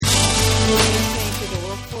Listening to the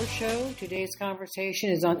Workforce Show. Today's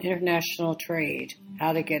conversation is on international trade,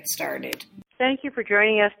 how to get started. Thank you for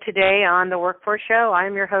joining us today on the Workforce Show.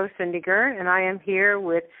 I'm your host, Cindy Gurn, and I am here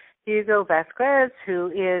with Hugo Vasquez, who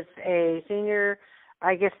is a senior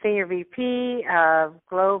VP of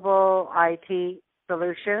Global IT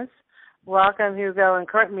Solutions. Welcome, Hugo, and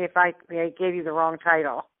correct me if I gave you the wrong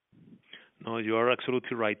title. No, you are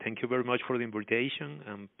absolutely right. Thank you very much for the invitation.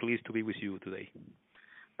 I'm pleased to be with you today.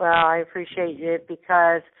 Well, I appreciate it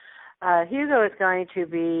because Hugo is going to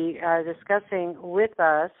be discussing with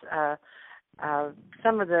us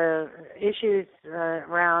some of the issues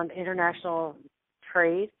around international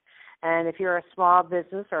trade. And if you're a small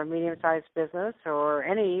business or a medium-sized business or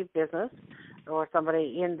any business or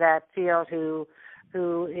somebody in that field who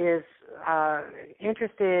is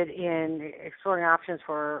interested in exploring options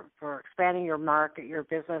for expanding your market, your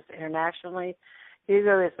business internationally,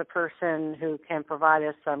 Hugo is the person who can provide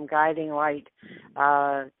us some guiding light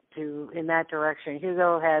in that direction.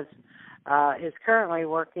 Hugo is currently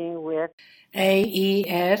working with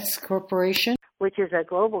AES Corporation, which is a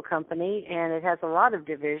global company, and it has a lot of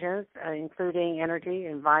divisions, including energy,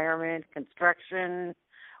 environment, construction.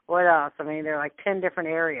 What else? I mean, there are like 10 different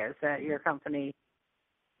areas that your company.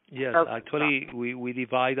 Yes, actually, we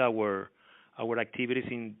divide our activities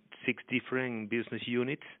in 6 different business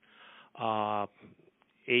units.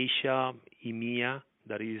 Asia, EMEA,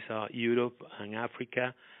 that is Europe and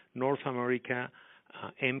Africa, North America,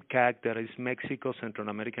 MCAC, that is Mexico, Central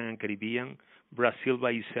America and Caribbean, Brazil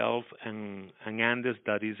by itself, and Andes,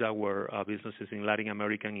 that is our businesses in Latin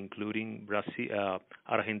America, including Brazil,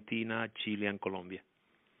 Argentina, Chile, and Colombia.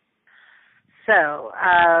 So,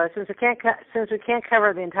 since we can't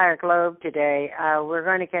cover the entire globe today, we're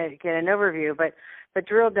going to get an overview, but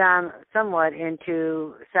drill down somewhat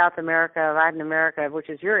into South America, Latin America, which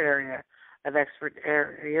is your area of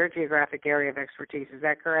your geographic area of expertise. Is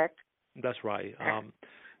that correct? That's right.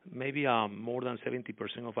 Maybe more than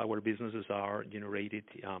 70% of our businesses are generated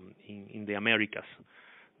in the Americas.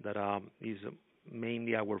 That is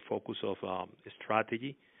mainly our focus of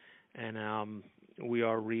strategy, and we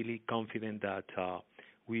are really confident that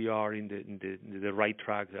we are in the right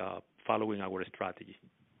track following our strategy.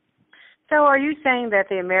 So are you saying that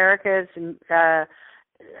the Americas,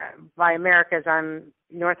 by Americas, I'm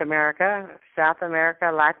North America, South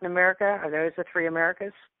America, Latin America, are those the 3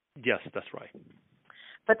 Americas? Yes, that's right.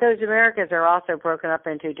 But those Americas are also broken up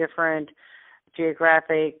into different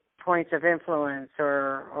geographic points of influence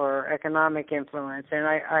or economic influence, and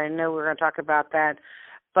I know we're going to talk about that.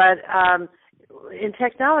 But in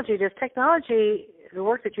technology, the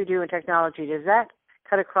work that you do in technology, does that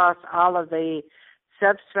cut across all of the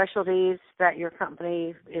subspecialties that your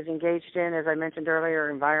company is engaged in, as I mentioned earlier,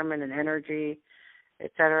 environment and energy,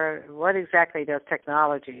 et cetera? What exactly does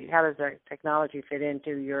how does the technology fit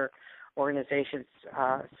into your organization's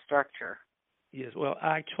structure? Yes, well,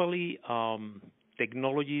 actually,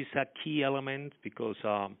 technology is a key element because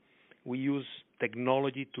we use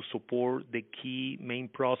technology to support the key main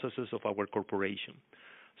processes of our corporation.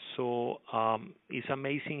 So it's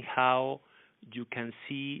amazing how you can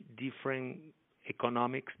see different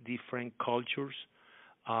economics, different cultures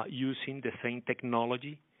using the same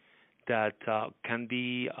technology that can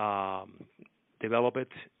be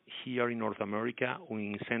developed here in North America or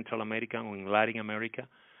in Central America or in Latin America,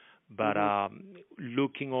 but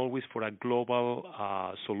looking always for a global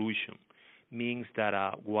solution means that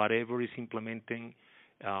whatever is implementing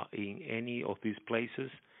in any of these places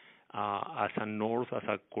as a north, as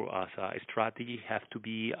a strategy, have to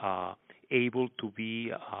be able to be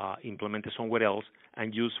implemented somewhere else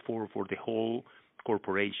and used for the whole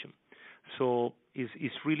corporation. So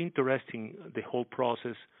it's really interesting, the whole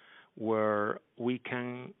process where we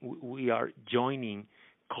are joining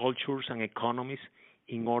cultures and economies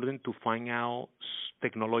in order to find out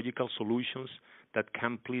technological solutions that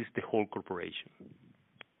can please the whole corporation.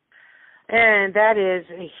 And that is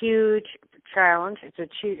a huge challenge.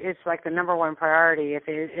 It's like the number one priority.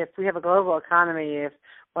 If we have a global economy, if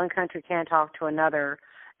one country can't talk to another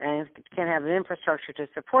and can't have an infrastructure to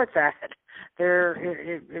support that,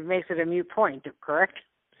 it makes it a moot point, correct?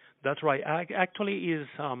 That's right. Actually, is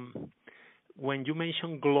when you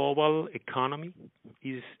mention global economy,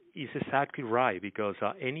 is exactly right, because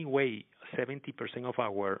anyway, 70% of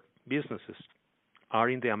our businesses are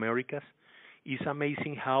in the Americas. It's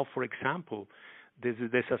amazing how, for example, this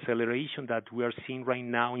acceleration that we are seeing right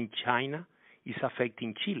now in China is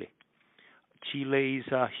affecting Chile. Chile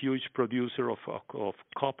is a huge producer of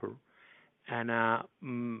copper, and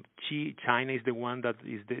China is the one that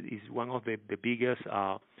is one of the biggest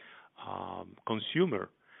consumer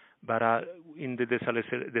But in the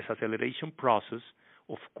desacceleration process,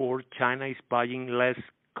 of course, China is buying less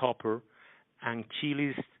copper, and Chile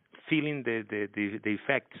is feeling the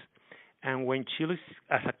effects. And when Chile,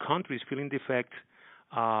 as a country, is feeling the effects,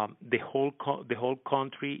 the whole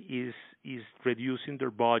country is reducing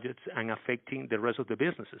their budgets and affecting the rest of the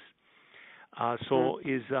businesses. So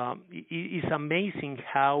it's amazing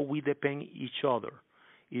how we depend each other.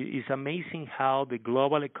 It's amazing how the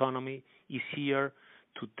global economy is here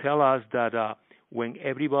to tell us that when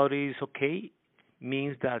everybody is okay,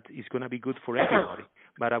 means that it's going to be good for everybody.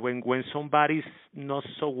 But when somebody's not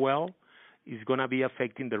so well, it's going to be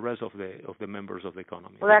affecting the rest of the members of the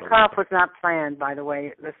economy. Well, that cough was not planned, by the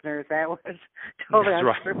way, listeners. That was totally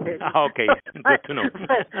unscripted. Right. Okay, good to know.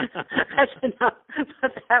 That's enough.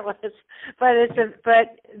 But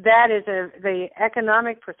that is the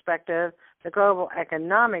economic perspective. The global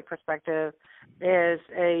economic perspective is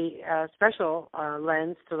a special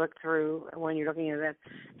lens to look through when you're looking at that.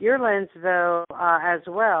 Your lens, though, as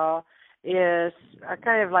well, is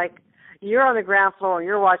kind of like you're on the ground floor.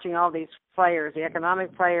 You're watching all these players, the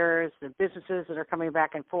economic players, the businesses that are coming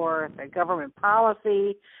back and forth, the government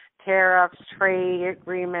policy, tariffs, trade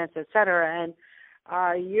agreements, et cetera, and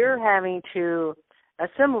you're having to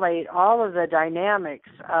assimilate all of the dynamics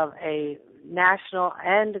of a national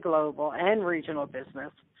and global and regional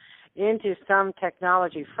business into some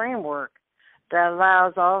technology framework that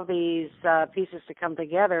allows all these pieces to come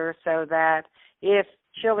together so that if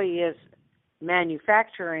Chile is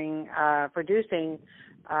manufacturing, producing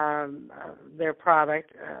their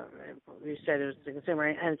product, you said it was the consumer,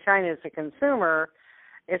 and China is the consumer,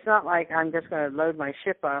 it's not like I'm just going to load my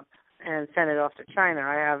ship up and send it off to China.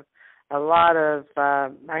 I have a lot of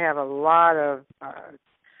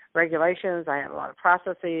regulations. I have a lot of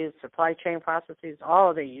processes, supply chain processes,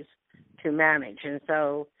 all of these to manage. And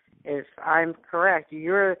so, if I'm correct,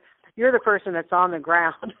 you're the person that's on the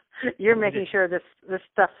ground. You're making sure this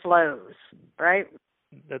stuff flows, right?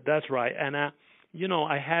 That's right. And I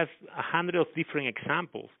have 100 of different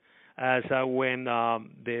examples. As when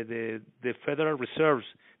the Federal Reserve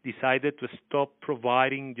decided to stop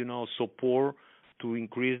providing, support to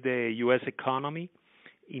increase the U.S. economy,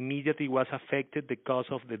 immediately was affected the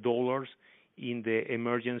cost of the dollars in the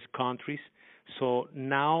emerging countries. So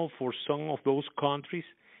now for some of those countries,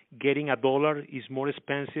 getting a dollar is more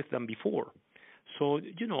expensive than before. So,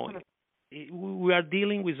 we are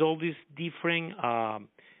dealing with all these different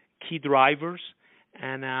key drivers,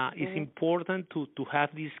 and it's important to have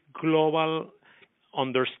this global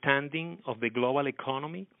understanding of the global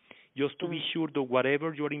economy, just to be sure that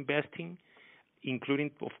whatever you're investing,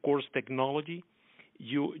 including, of course, technology,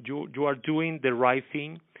 you are doing the right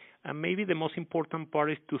thing. And maybe the most important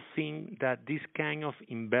part is to think that this kind of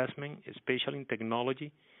investment, especially in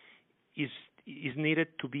technology, is needed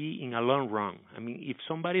to be in a long run. I mean, if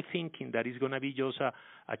somebody thinking that it's going to be just a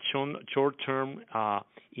short-term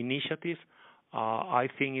initiative, I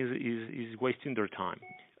think is wasting their time.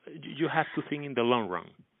 You have to think in the long run.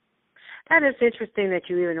 That is interesting that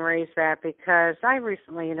you even raised that, because I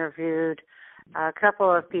recently interviewed a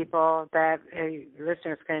couple of people that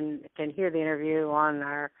listeners can hear the interview on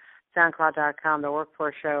our SoundCloud.com, the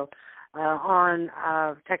Workforce Show, on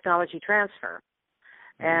technology transfer.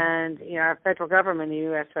 And, our federal government, the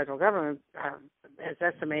U.S. federal government, has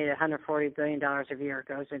estimated $140 billion a year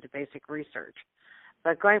goes into basic research.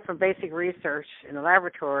 But going from basic research in the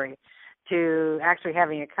laboratory to actually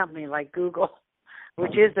having a company like Google,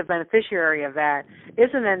 which is the beneficiary of that,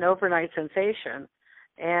 isn't an overnight sensation.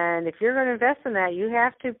 And if you're going to invest in that, you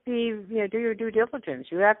have to be, do your due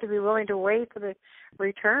diligence. You have to be willing to wait for the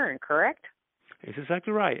return, correct? It's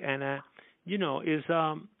exactly right. And, is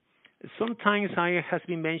sometimes I has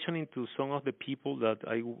been mentioning to some of the people that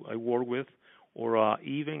I work with, or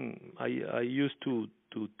even I used to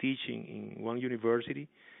teach in one university,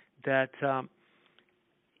 that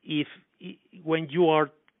when you are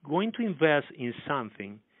going to invest in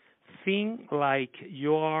something, think like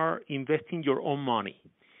you are investing your own money.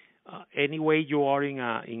 Anyway, you are in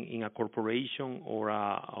a corporation or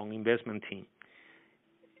an investment team.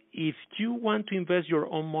 If you want to invest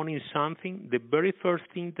your own money in something, the very first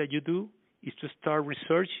thing that you do is to start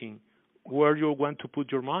researching where you want to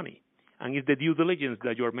put your money. And it's the due diligence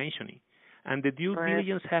that you're mentioning. And the due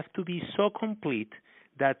diligence has to be so complete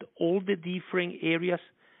that all the different areas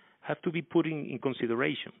have to be put in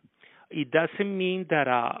consideration. It doesn't mean that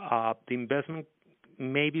the investment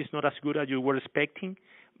maybe is not as good as you were expecting,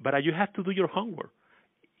 but you have to do your homework.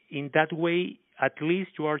 In that way, at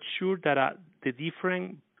least you are sure that the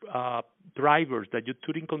different drivers that you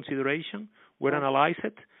took in consideration were analyzed,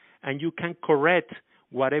 and you can correct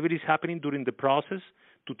whatever is happening during the process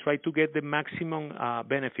to try to get the maximum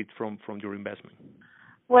benefit from your investment.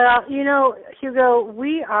 Well, Hugo,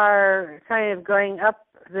 we are kind of going up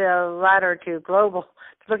the ladder to global,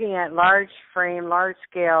 looking at large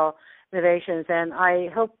scale innovations, and I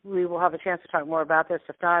hope we will have a chance to talk more about this,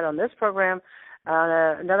 if not on this program,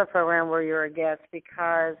 another program where you're a guest,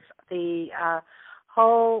 because the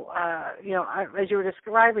whole, as you were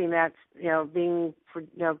describing that, being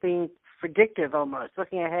predictive almost,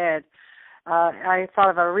 looking ahead, I thought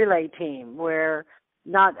of a relay team where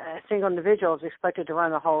not a single individual is expected to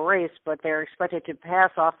run the whole race, but they're expected to pass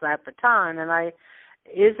off that baton. And are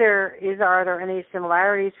there any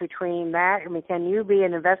similarities between that? I mean, can you be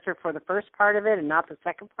an investor for the first part of it and not the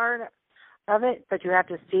second part of it? But you have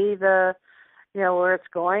to see where it's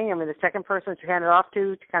going. I mean, the second person to hand it off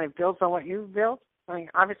to kind of builds on what you built. I mean,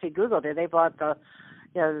 obviously Google did. They bought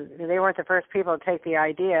they weren't the first people to take the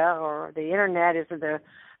idea, or the internet isn't the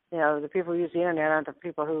people who use the internet aren't the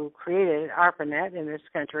people who created ARPANET in this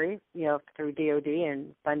country, through DOD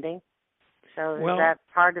and funding. So is that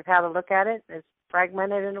hard to have a look at it? It's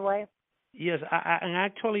fragmented in a way? Yes, and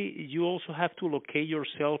actually you also have to locate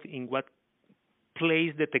yourself in what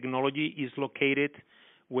place the technology is located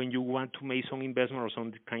when you want to make some investment or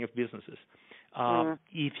some kind of businesses.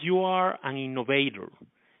 If you are an innovator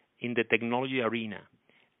in the technology arena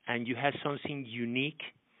and you have something unique,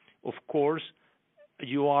 of course,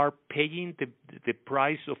 you are paying the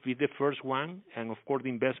price of being the first one, and of course the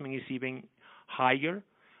investment is even higher.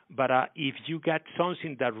 But if you get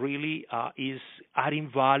something that really is adding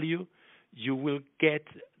value, you will get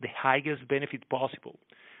the highest benefit possible.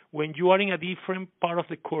 When you are in a different part of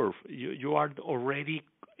the curve, you are already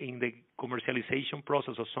in the commercialization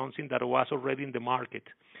process of something that was already in the market.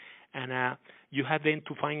 And you have then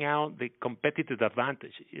to find out the competitive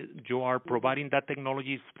advantage. You are providing that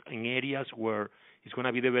technology in areas where it's going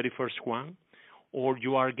to be the very first one, or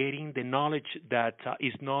you are getting the knowledge that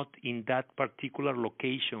is not in that particular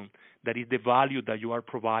location, that is the value that you are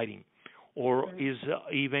providing, or is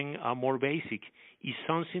even more basic, is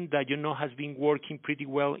something that has been working pretty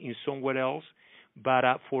well in somewhere else, but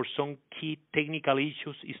for some key technical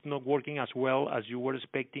issues, it's not working as well as you were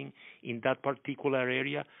expecting in that particular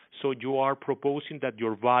area. So you are proposing that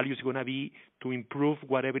your value is going to be to improve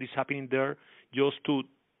whatever is happening there, just to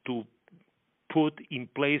put in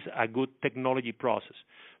place a good technology process.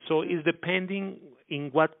 So it's depending in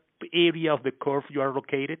what area of the curve you are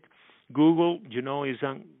located. Google, is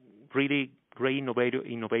a really great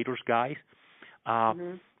innovators guys.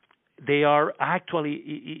 They are actually,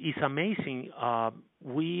 it's amazing.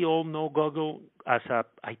 We all know Google as a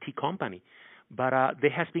IT company, but they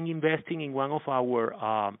has been investing in one of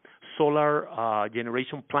our solar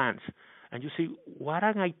generation plants. And you see, what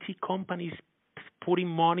an IT company is putting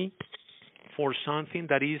money for something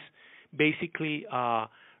that is basically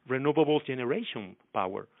renewable generation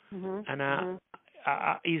power.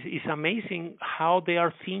 It's amazing how they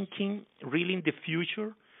are thinking really in the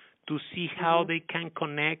future to see how they can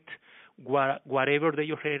connect whatever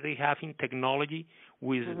they already have in technology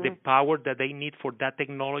with the power that they need for that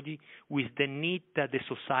technology, with the need that the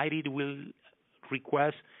society will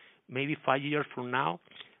request maybe 5 years from now.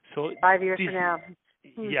 So 5 years from now.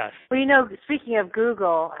 Yes. Well, speaking of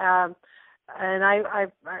Google, and I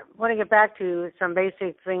want to get back to some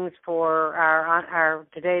basic things for our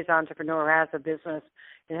today's entrepreneur who has a business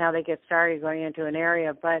and how they get started going into an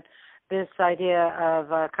area. But this idea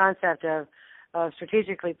of concept of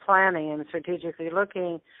strategically planning and strategically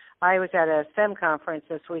looking, I was at a STEM conference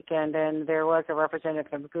this weekend, and there was a representative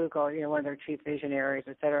from Google, one of their chief visionaries,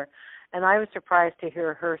 et cetera. And I was surprised to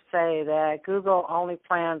hear her say that Google only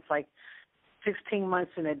plans like 16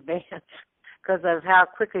 months in advance because of how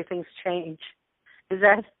quickly things change. Is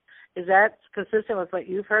that consistent with what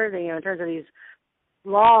you've heard, in terms of these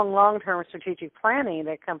long-term strategic planning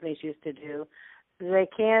that companies used to do? They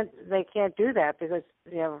can't do that because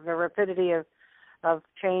the rapidity of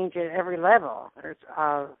change at every level. There's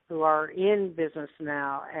who are in business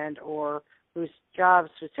now and or whose job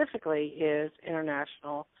specifically is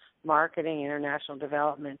international marketing, international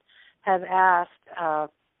development, have asked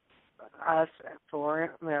us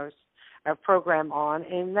for a program on,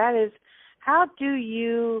 and that is how do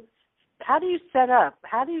you set up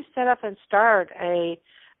and start an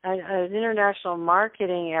international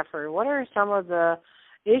marketing effort? What are some of the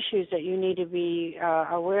issues that you need to be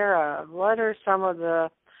aware of? What are some of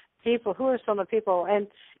the people? Who are some of the people? And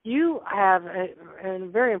you have a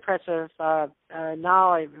very impressive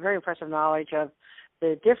knowledge of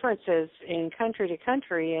the differences in country to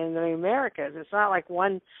country in the Americas. It's not like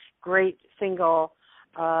one great single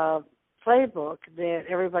playbook that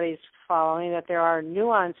everybody's following, that there are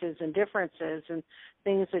nuances and differences and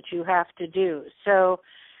things that you have to do. So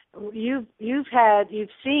you've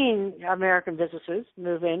seen American businesses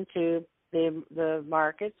move into the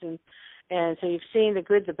markets, and so you've seen the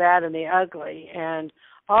good, the bad, and the ugly. And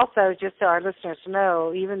also, just so our listeners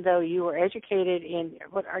know, even though you were educated in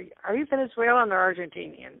what are you Venezuelan or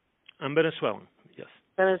Argentinian? I'm Venezuelan, yes.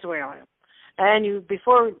 Venezuelan. And you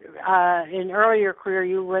before in earlier career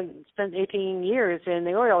you spent 18 years in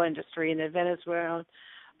the oil industry, in the Venezuelan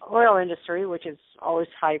oil industry, which is always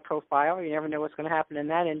high profile. You never know what's going to happen in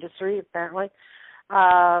that industry, apparently.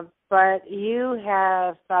 But you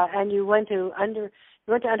have, and you went to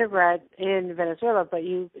undergrad in Venezuela, but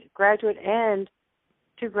you graduate and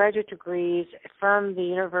 2 graduate degrees from the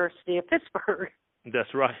University of Pittsburgh.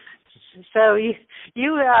 That's right. So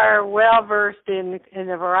you are well versed in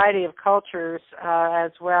a variety of cultures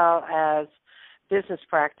as well as business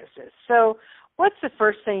practices. So what's the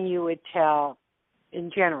first thing you would tell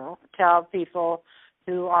people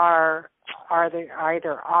who are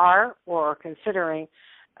either or are considering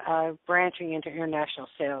branching into international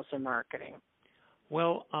sales and marketing?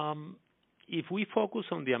 Well, if we focus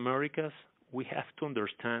on the Americas, we have to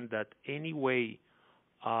understand that anyway,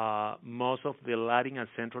 most of the Latin and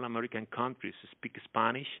Central American countries speak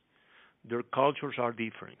Spanish. Their cultures are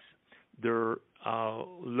different. Their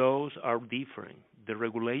laws are different. The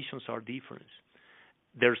regulations are different.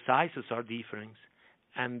 Their sizes are different,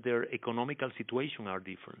 and their economical situation are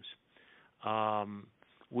different.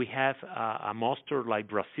 We have a monster like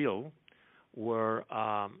Brazil, where,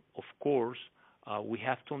 of course, we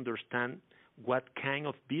have to understand what kind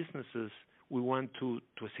of businesses we want to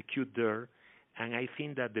execute there. And I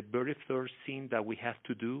think that the very first thing that we have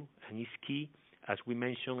to do, and is key, as we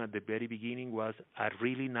mentioned at the very beginning, was a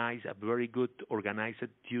really nice, a very good organized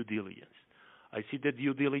due diligence. I see that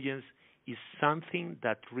due diligence is something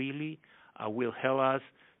that really will help us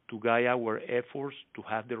to guide our efforts to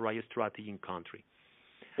have the right strategy in country.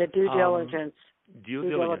 The due diligence. Due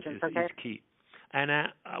diligence is key. And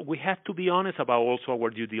we have to be honest about also our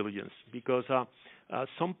due diligence, because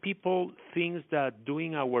some people think that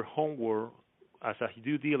doing our homework as a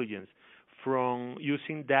due diligence from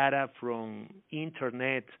using data from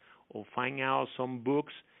internet or finding out some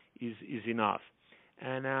books is enough.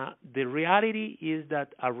 And the reality is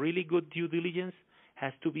that a really good due diligence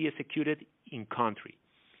has to be executed in country.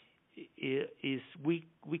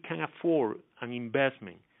 We can afford an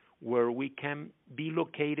investment where we can be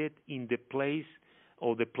located in the place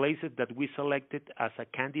or the places that we selected as a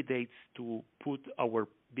candidates to put our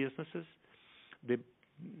businesses. The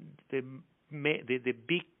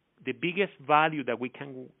biggest value that we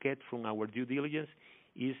can get from our due diligence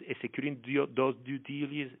is executing those due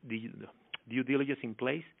diligence in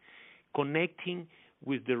place, connecting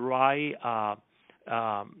with the right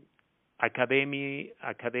academia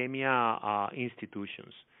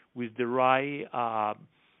institutions, with the right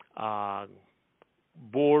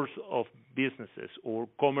boards of businesses or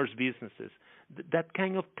commerce businesses, that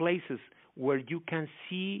kind of places where you can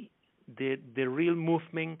see the real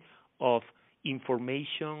movement of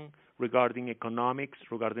information regarding economics,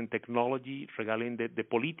 regarding technology, regarding the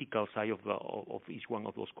political side of each one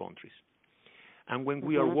of those countries. And when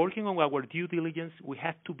we are working on our due diligence, we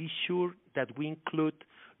have to be sure that we include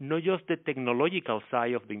not just the technological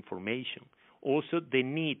side of the information, also the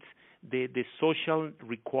needs, the social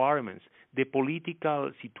requirements, the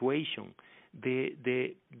political situation,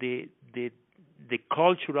 the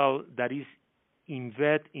cultural that is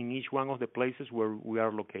embedded in each one of the places where we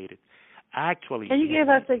are located. Actually, can you give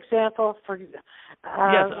us an example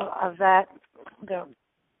of that? Go.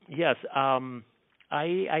 Yes,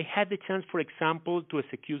 I had the chance, for example, to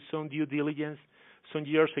execute some due diligence some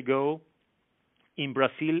years ago in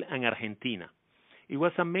Brazil and Argentina. It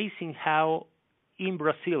was amazing how in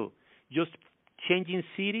Brazil, just changing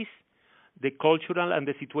cities, the cultural and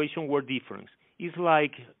the situation were different. It's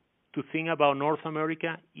like to think about North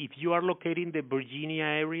America. If you are located in the Virginia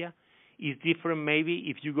area, it's different maybe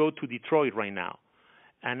if you go to Detroit right now.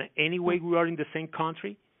 And anyway, we are in the same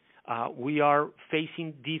country. We are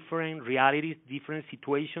facing different realities, different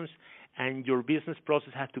situations, and your business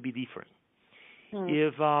process has to be different.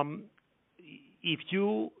 If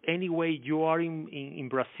you, anyway, you are in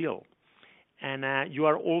Brazil, and you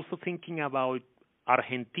are also thinking about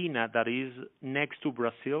Argentina, that is next to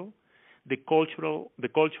Brazil, the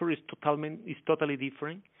culture is totally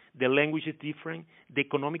different. The language is different. The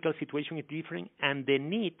economical situation is different, and the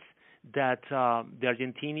needs that the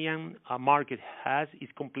Argentinian market has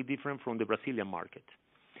is completely different from the Brazilian market.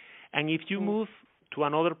 And if you move to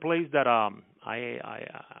another place that I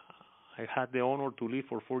I had the honor to live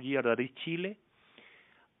for 4 years. That is Chile.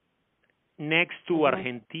 Next to Mm-hmm.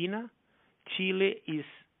 Argentina, Chile is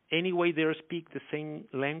anyway they speak the same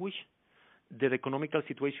language. The economical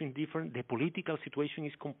situation is different. The political situation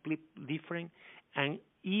is completely different, and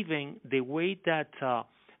even the way that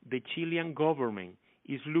the Chilean government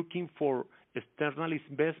is looking for external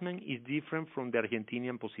investment is different from the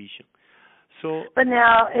Argentinian position. So, but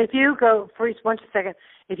now, if you go, for one second,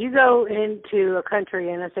 if you go into a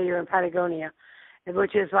country, and let's say you're in Patagonia,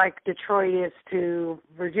 which is like Detroit is to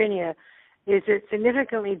Virginia, is it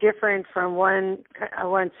significantly different from one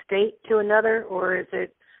state to another, or is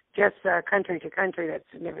it just country to country that's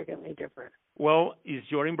significantly different? Well, if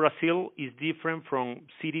you're in Brazil, it's different from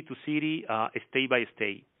city to city, state by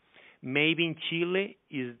state. Maybe in Chile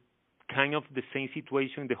is kind of the same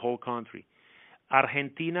situation in the whole country.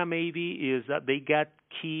 Argentina maybe is that they got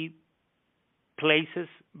key places,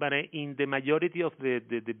 but in the majority of the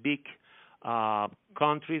big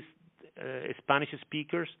countries, Spanish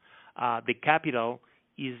speakers, the capital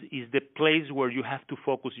is the place where you have to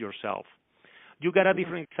focus yourself. You got a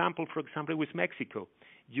different example, for example, with Mexico.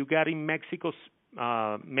 You got in Mexico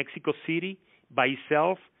City by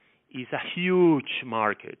itself is a huge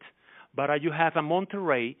market, but you have a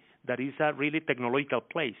Monterrey that is a really technological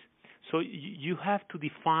place. So you have to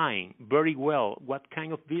define very well what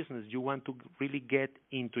kind of business you want to really get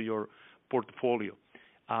into your portfolio.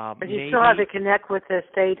 But you still have to connect with the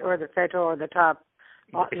state or the federal or the top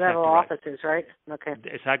level offices, right? Okay.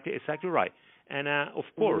 Exactly right. And of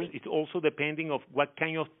course, it's also depending of what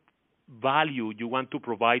kind of value you want to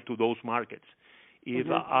provide to those markets. If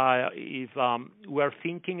we are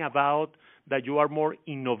thinking about that you are more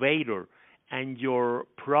innovator and your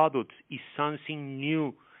product is something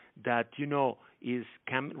new that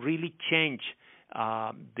can really change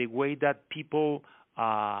the way that people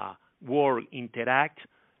work, interact,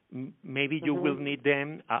 maybe you will need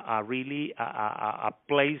them a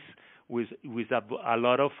place with a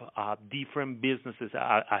lot of different businesses,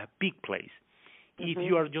 a big place. If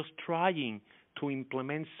you are just trying to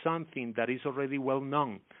implement something that is already well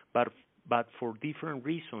known, but for different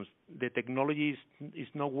reasons, the technology is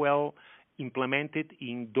not well implemented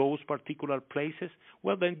in those particular places,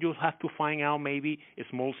 well, then you have to find out maybe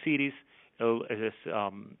small cities,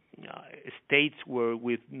 states where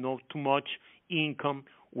with not too much income,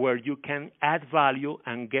 where you can add value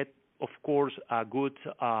and get, of course, a good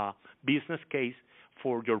business case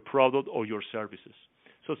for your product or your services.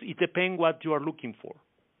 So it depends what you are looking for.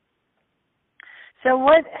 So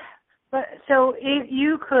if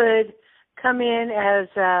you could come in as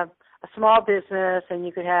a small business, and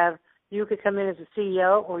you could come in as a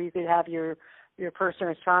CEO, or you could have your person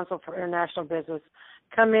responsible for international business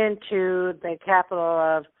come into the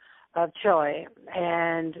capital of Chile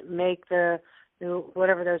and make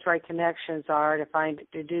whatever those right connections are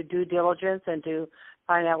to do due diligence and to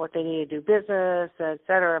find out what they need to do business, et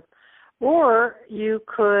cetera. Or you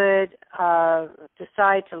could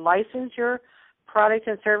decide to license your product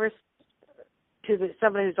and service to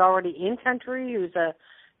somebody who's already in country,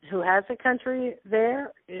 who has a country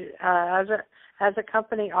there, has a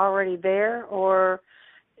company already there. Or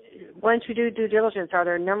once you do due diligence, are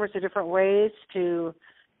there numbers of different ways to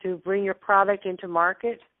bring your product into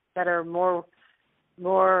market that are more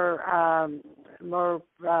what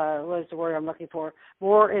is the word I'm looking for?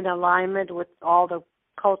 More in alignment with all the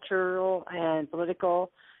cultural and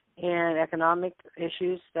political and economic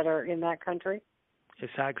issues that are in that country?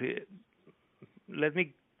 Exactly. Let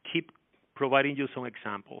me keep providing you some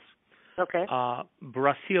examples. Okay.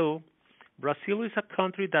 Brazil is a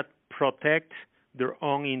country that protects their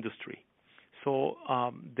own industry. So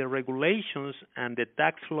the regulations and the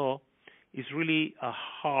tax law is really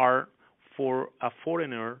hard for a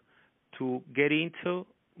foreigner to get into,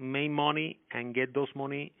 make money, and get those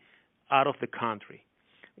money out of the country.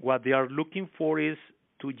 What they are looking for is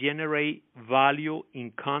to generate value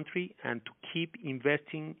in country and to keep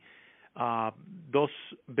investing those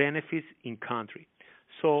benefits in country.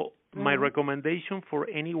 So my recommendation for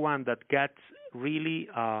anyone that gets really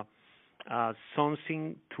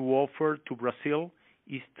something to offer to Brazil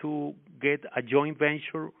is to get a joint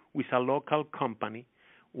venture with a local company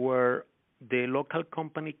where the local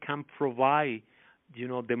company can provide,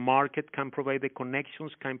 the market can provide the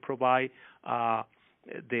connections, can provide the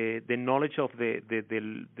knowledge of the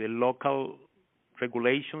local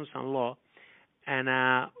regulations and law, and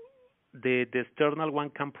the external one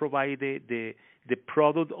can provide the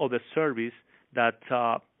product or the service that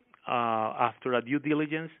after a due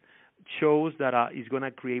diligence shows that is going to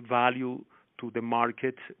create value to the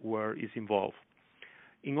market where it's involved.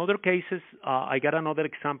 In other cases, I got another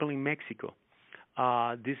example in Mexico.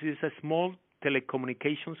 this is a small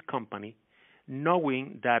telecommunications company,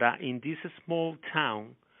 knowing that in this small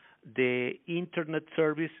town, the internet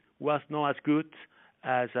service was not as good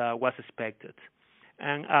as was expected.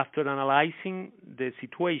 And after analyzing the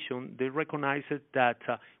situation, they recognized that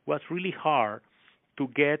it was really hard to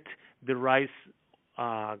get the right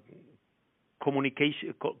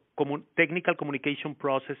technical communication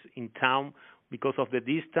process in town because of the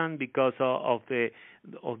distance, because of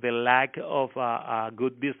the lack of a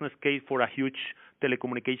good business case for a huge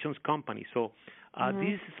telecommunications company. So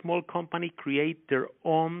this small company create their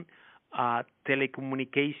own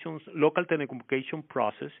local telecommunication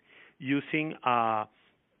process using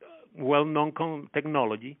well-known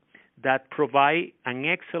technology that provide an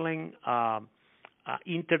excellent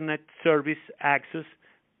internet service access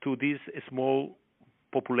to this small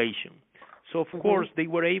population. So, of course, they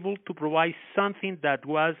were able to provide something that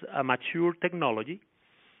was a mature technology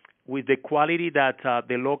with the quality that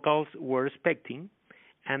the locals were expecting,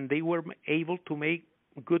 and they were able to make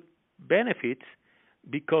good benefits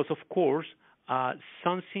because, of course,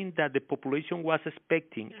 something that the population was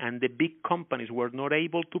expecting and the big companies were not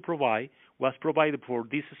able to provide was provided for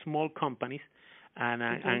these small companies,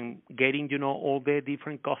 and getting all the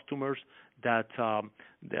different customers that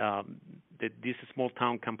that this small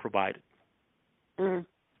town can provide.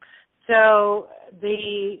 So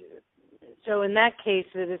in that case,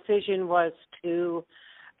 the decision was to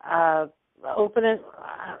open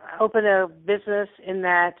a business in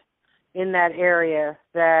that area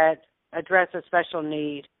that addressed a special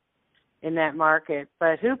need in that market.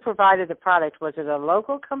 But who provided the product? Was it a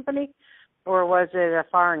local company or was it a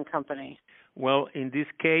foreign company? Well, in this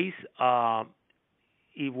case,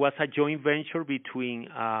 it was a joint venture between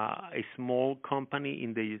a small company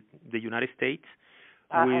in the United States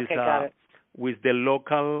with the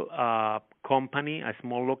local company, a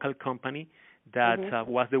small local company that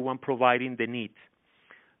was the one providing the needs.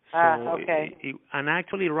 So and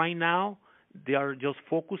actually right now they are just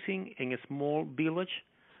focusing in a small village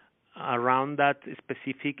around that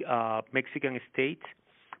specific Mexican state,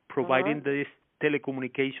 providing these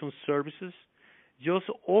telecommunication services, just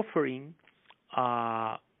offering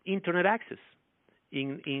internet access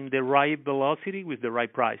in the right velocity with the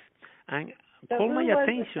right price. And so call my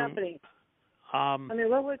attention. The company?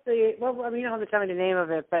 What was you don't have to tell me the name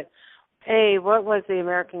of it, but what was the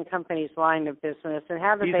American company's line of business, and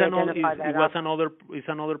how did they identify that? It's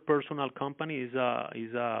another personal company. Is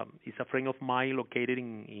a friend of mine located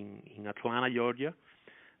in Atlanta, Georgia.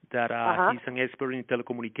 That he's an expert in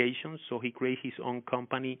telecommunications, so he created his own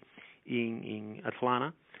company in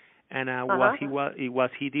Atlanta. And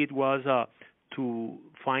what he did was to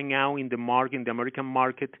find out in the American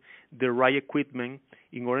market, the right equipment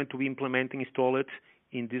in order to be installed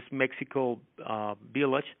in this Mexico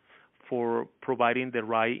village for providing the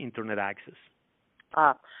right internet access.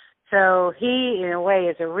 So he, in a way,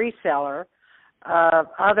 is a reseller of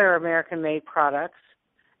other American-made products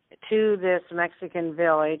to this Mexican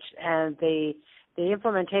village, and the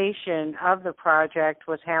implementation of the project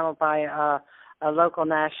was handled by a local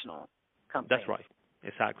national company. That's right,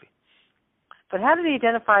 exactly. But how did he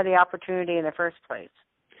identify the opportunity in the first place?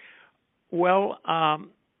 Well,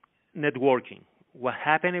 networking. What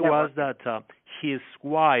happened was that his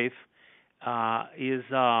wife is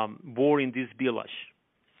born in this village.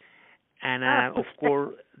 And, of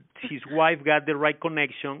course, his wife got the right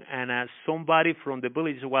connection, and somebody from the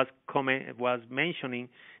village was mentioning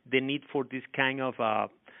the need for this kind of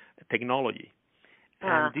technology.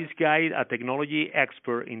 And this guy, a technology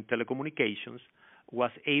expert in telecommunications,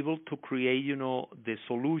 was able to create, the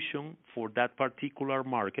solution for that particular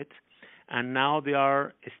market. And now they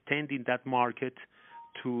are extending that market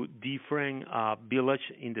to different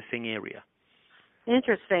villages in the same area.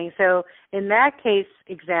 Interesting. So in that case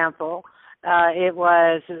example, it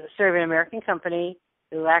was serving an American company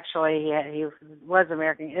who actually he was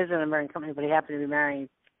American, is an American company, but he happened to be married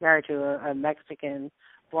to a Mexican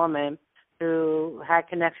woman who had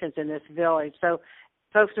connections in this village. So,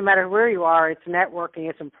 folks, no matter where you are, it's networking.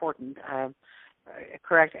 It's important.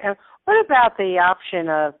 Correct. And what about the option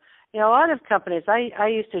of, a lot of companies? I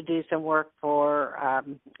used to do some work for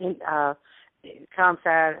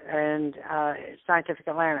ComSat and Scientific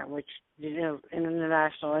Atlanta, which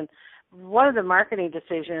international. And one of the marketing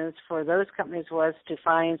decisions for those companies was to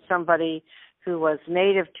find somebody who was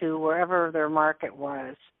native to wherever their market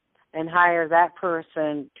was, and hire that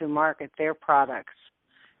person to market their products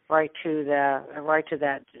right to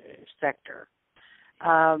that sector.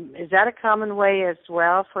 Is that a common way as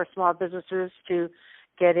well for small businesses to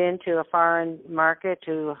get into a foreign market,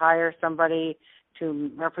 to hire somebody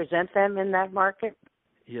to represent them in that market?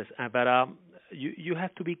 Yes, but you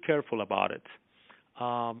have to be careful about it.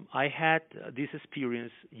 I had this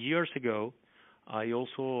experience years ago. I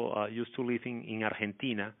also used to live in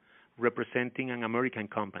Argentina, representing an American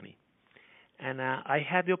company, and I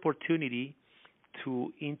had the opportunity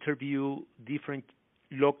to interview different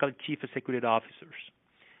local chief executive officers.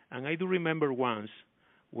 And I do remember once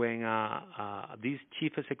when this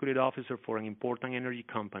chief executive officer for an important energy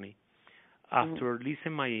company, after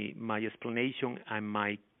listening my explanation and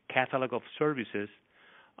my catalog of services,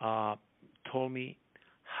 told me,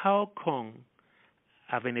 how come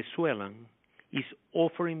a Venezuelan is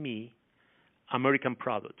offering me American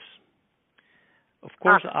products? Of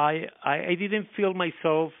course, I didn't feel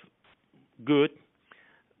myself good,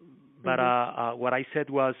 but what I said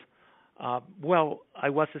was, well, I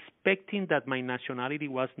was expecting that my nationality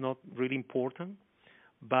was not really important,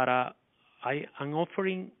 but I'm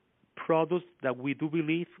offering products that we do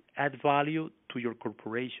believe add value to your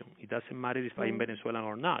corporation. It doesn't matter if I'm Venezuelan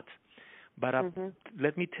or not. But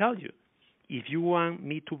let me tell you, if you want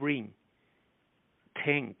me to bring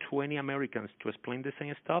 10, 20 Americans to explain the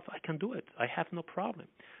same stuff, I can do it. I have no problem.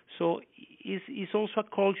 So it's also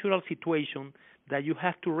a cultural situation that you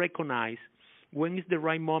have to recognize when is the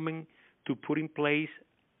right moment to put in place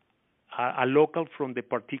a local from the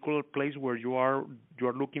particular place where you are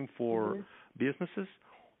looking for businesses,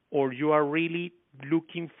 or you are really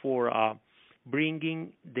looking for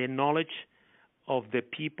bringing the knowledge of the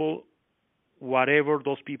people, whatever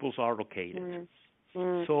those peoples are located.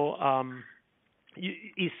 So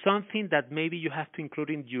it's something that maybe you have to include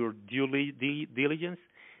in your due diligence,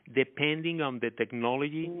 depending on the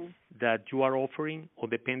technology that you are offering, or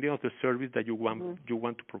depending on the service that you want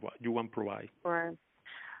to provide. Right.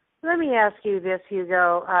 Let me ask you this,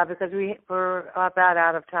 Hugo, because we're about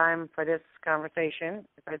out of time for this conversation.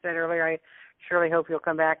 As I said earlier, I surely hope you'll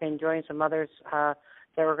come back and join some others that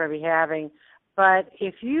we're going to be having. But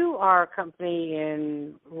if you are a company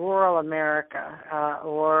in rural America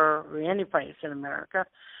or any place in America,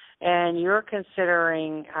 and you're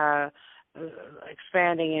considering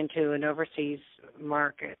expanding into an overseas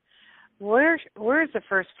market, where's the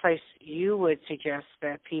first place you would suggest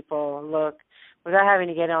that people look without having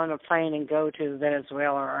to get on a plane and go to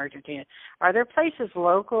Venezuela or Argentina? Are there places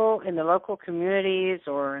in the local communities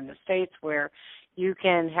or in the states where you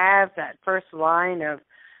can have that first line of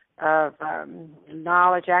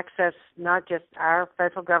knowledge, access, not just our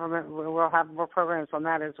federal government, we'll have more programs on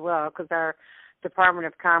that as well, because our Department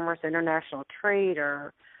of Commerce, International Trade,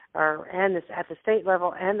 and at the state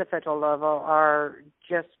level and the federal level are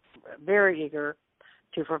just very eager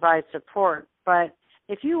to provide support. But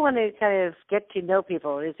if you want to kind of get to know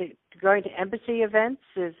people, is it going to embassy events?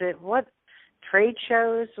 Is it what trade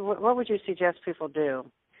shows? What would you suggest people do?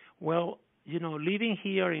 Well, living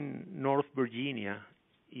here in North Virginia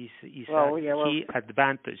is a key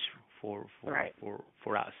advantage for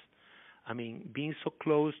us. I mean, being so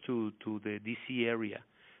close to the D.C. area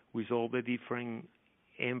with all the different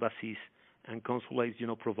embassies and consulates,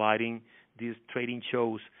 providing these trading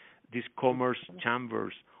shows, these commerce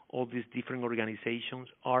chambers, all these different organizations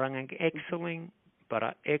are an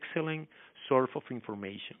excellent source of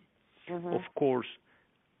information. Of course,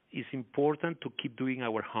 it's important to keep doing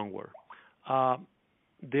our homework.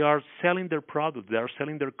 They are selling their product, they are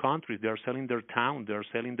selling their country, they are selling their town, they are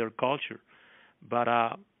selling their culture. But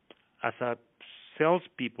as a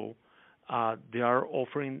salespeople, they are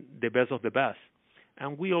offering the best of the best.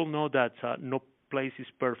 And we all know that no place is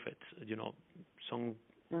perfect. Some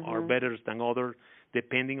are better than others,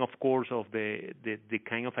 depending, of course, of the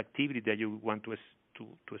kind of activity that you want to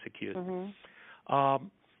execute.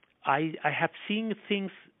 I have seen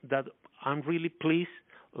things that I'm really pleased,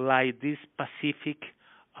 like this Pacific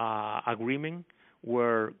agreement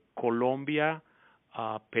where Colombia,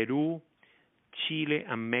 Peru, Chile,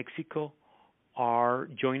 and Mexico are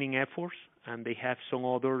joining efforts, and they have some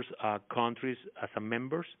other countries as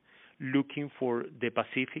members looking for the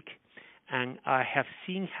Pacific. And I have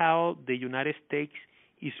seen how the United States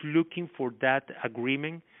is looking for that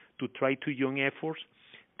agreement to try to join efforts,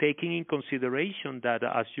 taking in consideration that,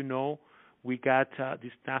 as you know, we got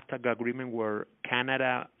this NAFTA agreement where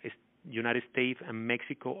Canada, United States, and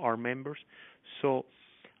Mexico are members. So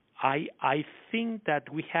I think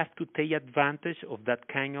that we have to take advantage of that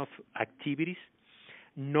kind of activities,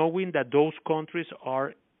 knowing that those countries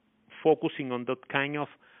are focusing on that kind of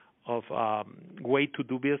way to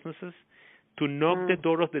do businesses, to knock the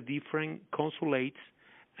door of the different consulates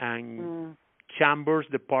and chambers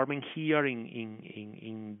department here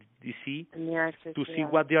in D.C. to see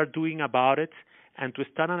what they are doing about it, and to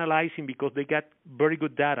start analyzing, because they got very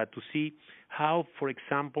good data to see how, for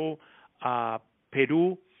example,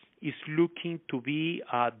 Peru is looking to be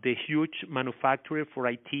the huge manufacturer for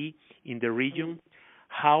IT in the region,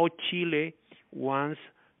 how Chile wants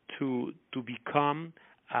to become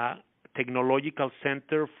a technological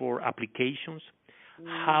center for applications,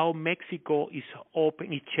 how Mexico is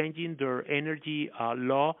changing their energy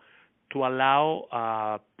law to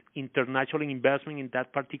allow international investment in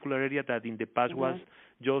that particular area that in the past was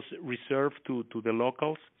just reserved to the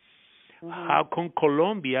locals. How come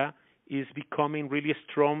Colombia is becoming really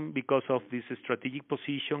strong because of this strategic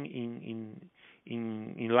position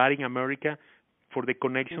in Latin America for the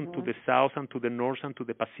connection to the south and to the north and to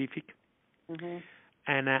the Pacific,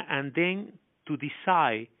 and then to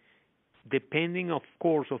decide, depending of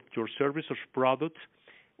course of your service or products,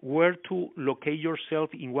 where to locate yourself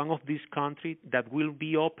in one of these countries that will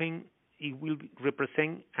be open. It will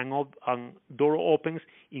represent an door opens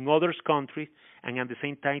in other countries and at the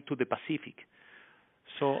same time to the Pacific.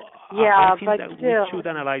 So I think that we should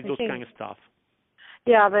analyze those kind of stuff.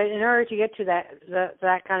 Yeah, but in order to get to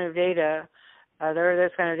that kind of data,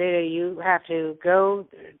 those kind of data, you have to go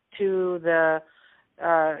to the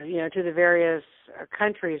to the various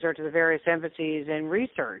countries or to the various embassies and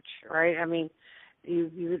research, right? I mean,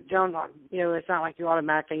 you don't, it's not like you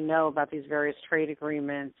automatically know about these various trade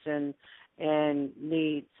agreements and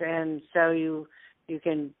needs, and so you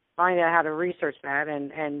can find out how to research that,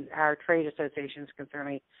 and our trade associations can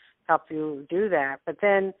certainly help you do that. But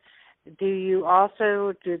then, do you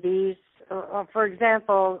also do these? For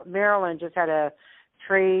example, Maryland just had a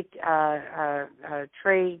trade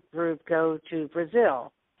group go to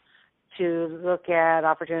Brazil to look at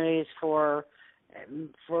opportunities for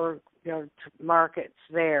markets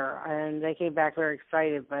there, and they came back very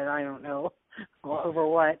excited, but I don't know over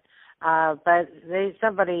what. But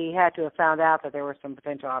somebody had to have found out that there were some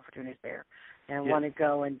potential opportunities there, and want to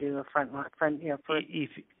go and do a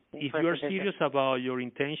If you are serious about your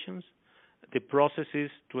intentions, the process is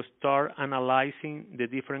to start analyzing the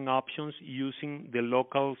different options using the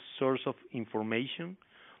local source of information,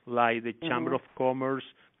 like the Chamber of Commerce,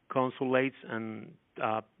 consulates, and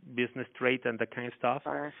business trade and that kind of stuff.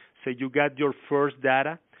 So you got your first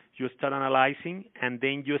data, you start analyzing, and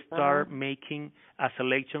then you start making a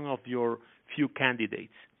selection of your few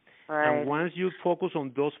candidates. And once you focus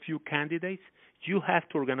on those few candidates, you have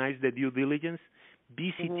to organize the due diligence,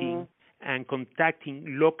 visiting and contacting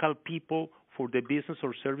local people for the business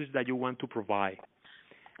or service that you want to provide.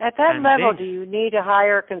 At that level, do you need to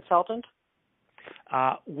hire a consultant?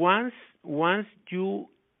 Once you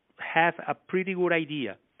have a pretty good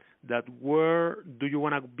idea that where do you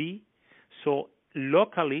want to be, so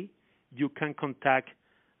locally you can contact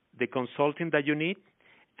the consultant that you need,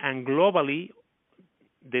 and globally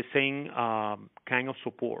the same kind of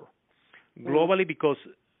support. Globally, because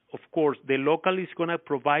of course the local is going to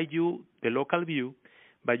provide you the local view,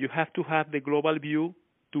 but you have to have the global view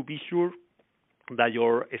to be sure that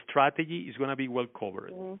your strategy is going to be well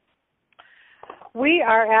covered. We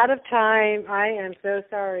are out of time. I am so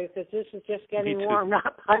sorry because this is just getting warm.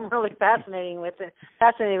 I'm really fascinated with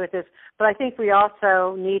this. But I think we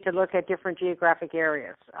also need to look at different geographic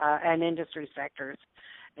areas and industry sectors,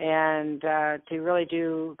 and to really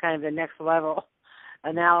do kind of the next level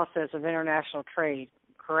analysis of international trade.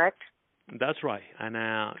 Correct? That's right. And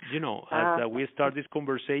as we start this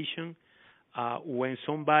conversation, when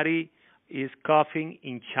somebody is coughing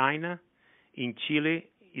in China, in Chile,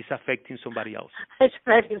 is affecting somebody else. It's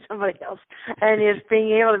affecting somebody else. And it's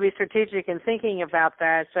being able to be strategic and thinking about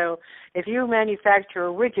that. So if you manufacture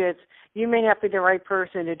widgets, you may not be the right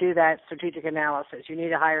person to do that strategic analysis. You need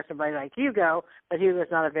to hire somebody like Hugo, but Hugo's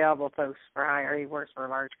not available, folks, for hire. He works for a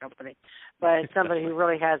large company. But somebody who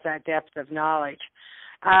really has that depth of knowledge.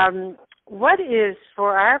 What is,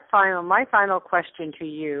 for my final question to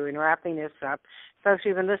you in wrapping this up, folks,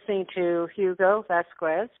 we've been listening to Hugo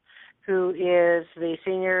Vasquez, who is the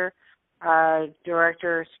Senior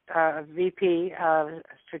Director, VP of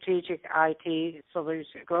Strategic IT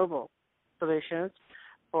Global Solutions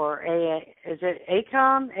for is it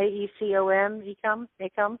AECOM, AECOM,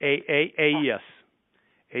 AECOM? AES,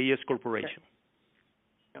 AES Corporation.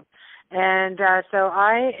 And so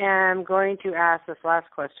I am going to ask this last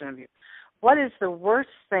question of you. What is the worst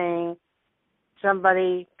thing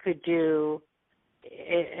somebody could do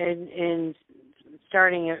in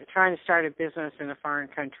trying to start a business in a foreign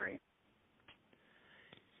country?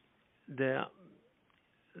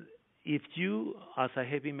 If you, as I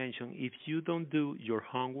have mentioned, if you don't do your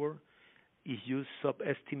homework, if you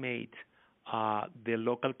subestimate the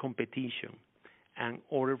local competition and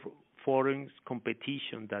other foreign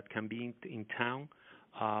competition that can be in town,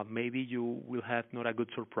 maybe you will have not a good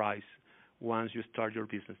surprise once you start your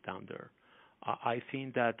business down there. I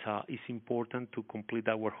think that it's important to complete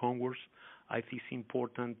our homework. I think it's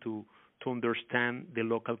important to understand the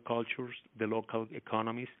local cultures, the local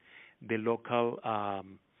economies, the local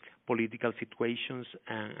political situations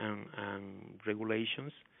and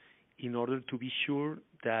regulations, in order to be sure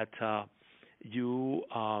that you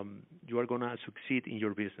are going to succeed in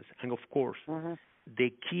your business. And of course,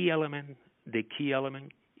 the key element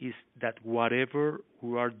is that whatever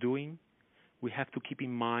we are doing, we have to keep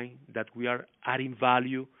in mind that we are adding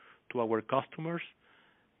value to our customers,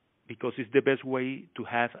 because it's the best way to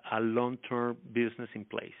have a long-term business in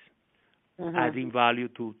place, adding value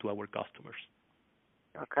to our customers.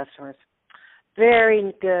 Our customers.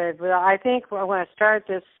 Very good. Well, I think I want to start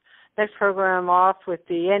this next program off with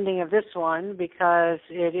the ending of this one, because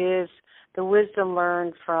it is the wisdom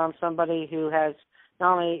learned from somebody who has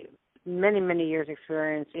not only many, many years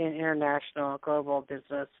experience in international global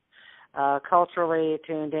business, culturally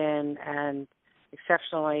tuned in and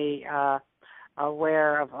exceptionally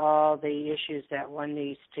aware of all the issues that one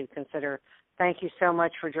needs to consider. Thank you so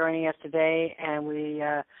much for joining us today, and we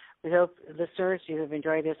hope, listeners, you have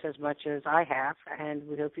enjoyed this as much as I have, and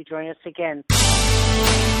we hope you join us again.